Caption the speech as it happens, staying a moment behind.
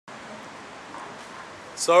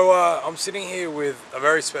I'm sitting here with a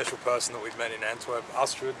very special person that we've met in Antwerp,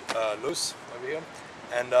 Astrid over here.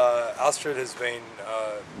 And Astrid has been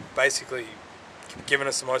basically given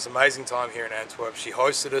us the most amazing time here in Antwerp. She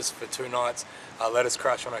hosted us for 2 nights, let us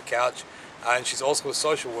crash on her couch, and she's also a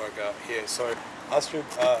social worker here. So Astrid,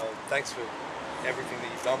 thanks for everything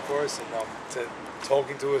that you've done for us and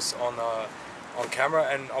talking to us on camera.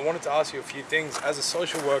 And I wanted to ask you a few things. As a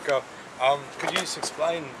social worker, could you just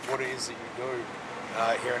explain what it is that you do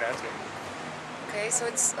here in Antwerp? Okay, so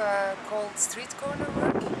it's called street corner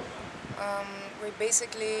work. We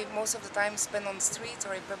basically most of the time spend on streets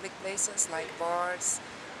or in public places like bars,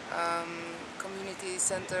 community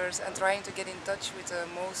centers, and trying to get in touch with the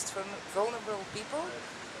most vulnerable people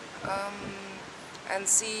and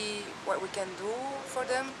see what we can do for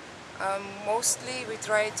them. Mostly we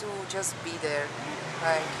try to just be there,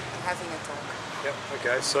 like having a talk. Yep,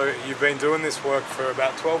 okay, so you've been doing this work for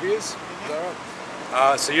about 12 years, is that right?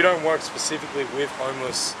 So you don't work specifically with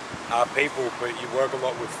homeless people, but you work a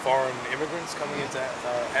lot with foreign immigrants coming into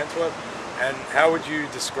Antwerp. And how would you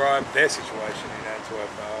describe their situation in Antwerp?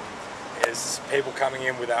 Is people coming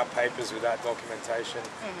in without papers, without documentation?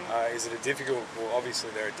 Is it a difficult, well obviously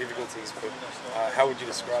there are difficulties, but how would you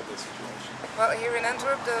describe their situation? Well, here in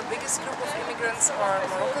Antwerp the biggest group of immigrants are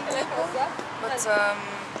Moroccan people, but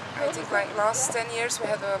I think like last 10 years we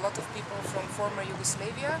had a lot of people from former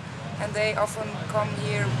Yugoslavia, and they often come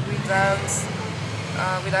here without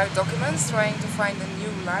documents, trying to find a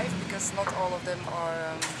new life, because not all of them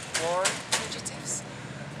are war fugitives.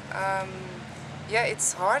 Yeah,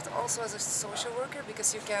 it's hard also as a social worker,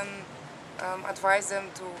 because you can advise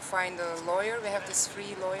them to find a lawyer. We have this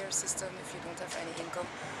free lawyer system if you don't have any income.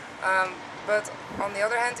 But on the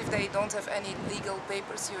other hand, if they don't have any legal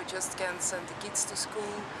papers, you just can send the kids to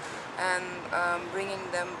school and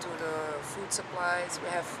bringing them to the food supplies. We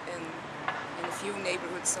have in a few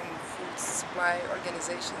neighborhoods some food supply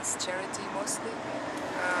organizations, charity mostly,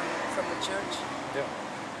 from the church. Yeah.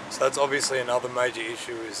 So that's obviously another major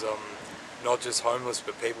issue, is not just homeless,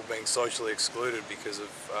 but people being socially excluded because of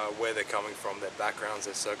where they're coming from, their backgrounds,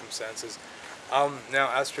 their circumstances. Now,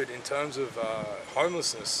 Astrid, in terms of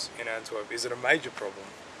homelessness in Antwerp, is it a major problem?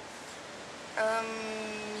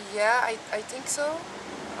 Yeah, I think so.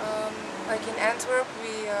 Like in Antwerp,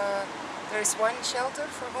 there is one shelter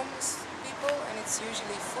for homeless people, and it's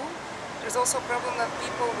usually full. There's also a problem that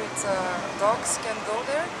people with dogs can go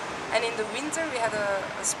there. And in the winter we had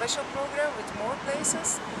a special program with more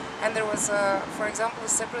places, and there was, for example, a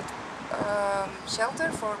separate shelter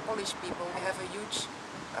for Polish people. We have a huge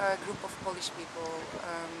group of Polish people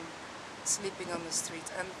sleeping on the street,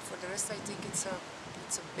 and for the rest I think it's a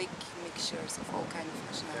big mixtures of all kinds of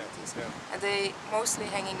nationalities. Yeah, yeah. And they mostly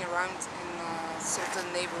hanging around in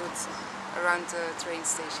certain neighborhoods around the train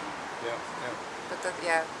station. Yeah, yeah. But that,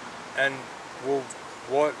 yeah. And well,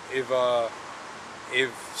 what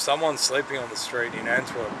if someone's sleeping on the street in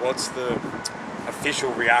Antwerp, what's the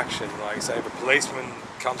official reaction? Like, say, if a policeman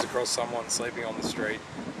comes across someone sleeping on the street,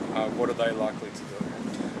 what are they likely to do?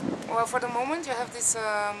 Well, for the moment you have this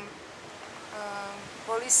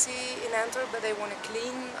policy in Antwerp that they want to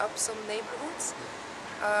clean up some neighborhoods.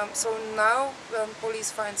 So now when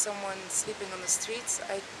police find someone sleeping on the streets,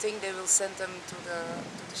 I think they will send them to the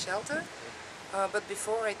shelter. But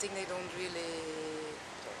before, I think they don't really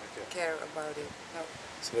care about it. No.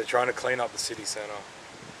 So they're trying to clean up the city centre.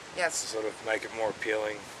 Yes. To sort of make it more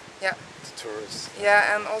appealing. Yeah. To tourists.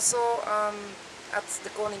 Yeah, and also at the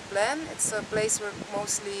Koningplein, it's a place where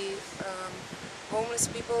mostly homeless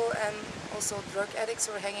people and also drug addicts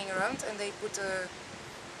are hanging around, and they put a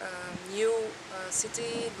new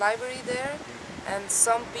city library there, and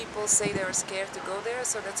some people say they're scared to go there,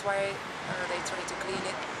 so that's why they try to clean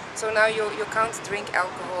it. So now you can't drink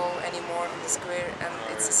alcohol anymore on the square, and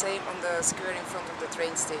it's the same on the square in front of the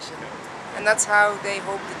train station. And that's how they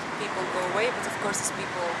hope that people go away, but of course these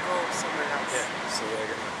people go somewhere else. Yeah, so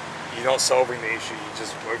you're not solving the issue, you're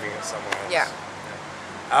just moving it somewhere else. Yeah.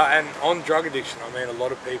 And on drug addiction, I mean, a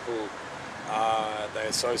lot of people, they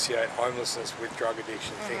associate homelessness with drug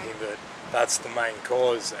addiction, thinking that that's the main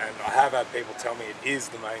cause, and I have had people tell me it is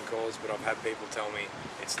the main cause, but I've had people tell me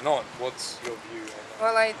it's not. What's your view on that?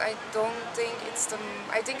 Well, I don't think it's the...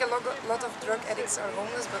 I think a lot of drug addicts are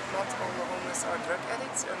homeless, but not all the homeless are drug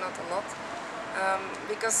addicts, or not a lot.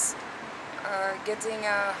 Because getting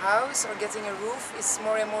a house or getting a roof is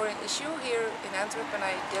more and more an issue here in Antwerp, and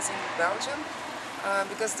I guess in Belgium,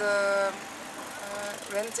 because the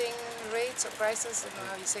renting rates or prices, I don't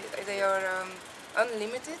know how you say it, they are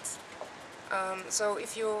unlimited. So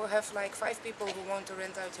if you have like 5 people who want to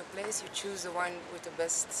rent out your place, you choose the one with the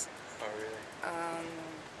best Oh, really?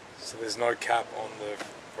 So there's no cap on the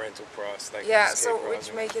rental price. They can Yeah, just so keep which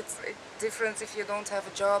rising. make it different if you don't have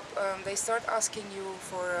a job. They start asking you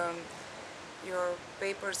for your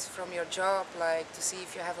papers from your job, like to see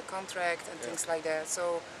if you have a contract and things like that.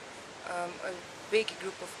 So a big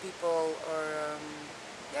group of people are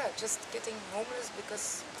yeah, just getting homeless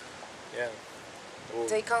because Yeah. Well,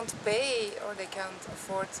 they can't pay or they can't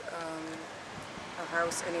afford a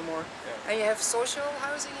house anymore. yeah. And you have social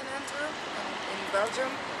housing in Antwerp and in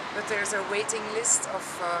Belgium, but there's a waiting list of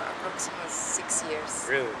approximately 6 years.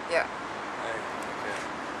 Really? Yeah. Okay.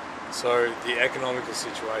 So the economical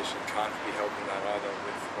situation can't be helping that either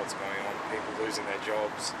with what's going on, people losing their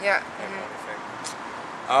jobs, Yeah. that kind of thing.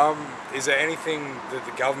 Is there anything that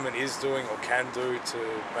the government is doing or can do to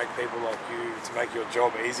make people like you, to make your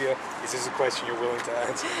job easier? Is this a question you're willing to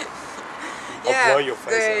answer? I'll blow your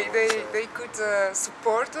face out, they could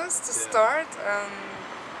support us to start.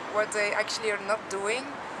 What they actually are not doing,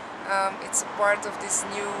 it's a part of this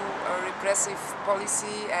new repressive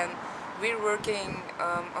policy, and we're working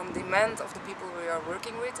on demand of the people we are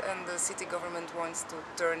working with, and the city government wants to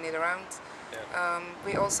turn it around. Yeah.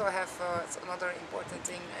 We also have it's another important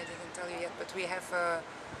thing I didn't tell you yet, but we have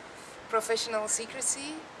professional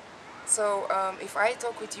secrecy. So if I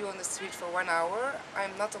talk with you on the street for 1 hour,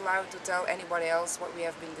 I'm not allowed to tell anybody else what we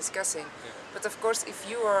have been discussing. Yeah. But of course, if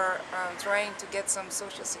you are trying to get some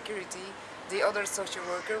social security, the other social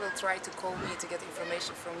worker will try to call me to get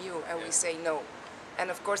information from you, and we say no. And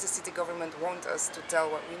of course, the city government wants us to tell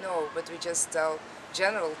what we know, but we just tell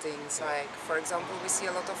general things. Like, for example, we see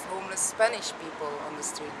a lot of homeless Spanish people on the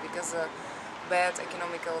street because bad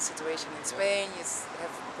economical situation in Spain. You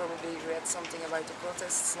have probably read something about the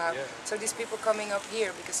protests now. Yeah. So these people coming up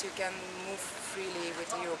here because you can move freely with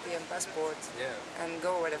a European passport and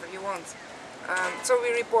go wherever you want. So we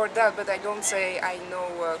report that, but I don't say I know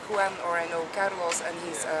Juan or I know Carlos and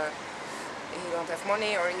he don't have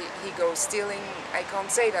money or he goes stealing. I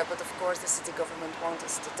can't say that, but of course the city government wants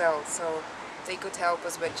us to tell. So they could help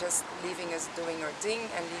us by just leaving us doing our thing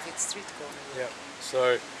and leave it street corner. Yeah.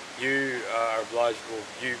 So you are obliged, well,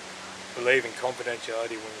 you believe in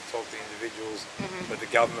confidentiality when you talk to individuals, but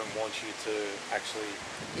the government wants you to actually.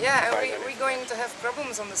 Yeah, and we're going to have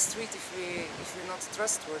problems on the street if we're not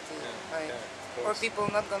trustworthy, or people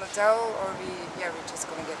not gonna tell, or we're just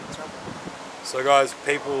gonna get in trouble. So guys,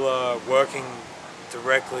 people working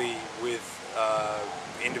directly with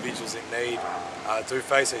individuals in need do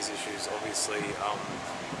face these issues, obviously,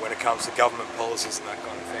 when it comes to government policies and that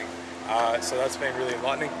kind of thing. So that's been really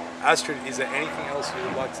enlightening. Astrid, is there anything else you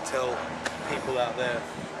would like to tell people out there?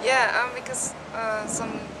 Yeah, because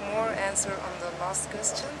some more answer on the last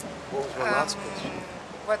question. What was my last question?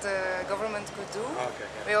 What the government could do. Okay,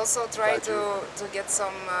 yeah. We also try to get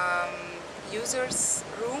some users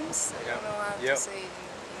rooms. I don't know how to say it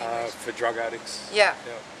in English. For drug addicts. Yeah.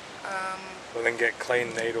 Well, then get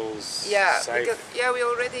clean needles. Yeah, safe. because we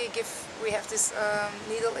already we have this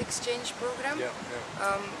needle exchange program.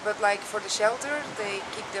 But like for the shelter, they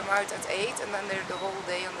kick them out at 8 and then they're the whole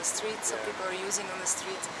day on the street, so people are using on the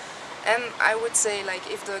street. And I would say, like,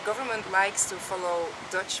 if the government likes to follow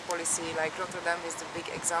Dutch policy, like Rotterdam is the big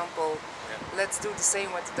example, let's do the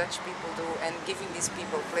same what the Dutch people do and giving these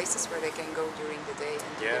people places where they can go during the day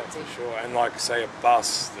and do their thing. For sure. And like, say, a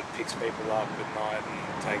bus that picks people up at night and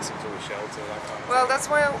takes them to a shelter, that kind of Well, thing. that's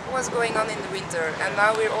what was going on in the winter, and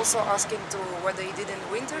now we're also asking to what they did in the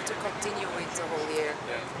winter to continue with the whole year.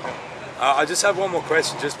 I just have one more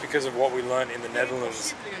question, just because of what we learned in the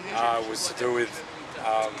Netherlands was to do with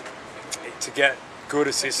to get good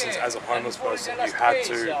assistance as a homeless person, you had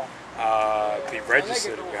to be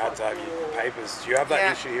registered, you had to have your papers. Do you have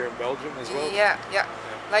that issue here in Belgium as well? Yeah.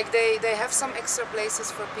 Like they have some extra places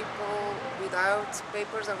for people without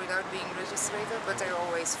papers or without being registered, but they're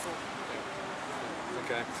always full.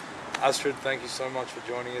 Okay. Astrid, thank you so much for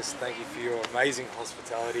joining us. Thank you for your amazing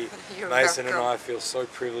hospitality. You're Mason welcome. and I feel so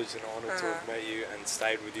privileged and honoured to have met you and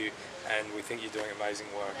stayed with you, and we think you're doing amazing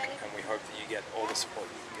work, and we hope that you get all the support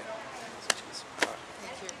you can get.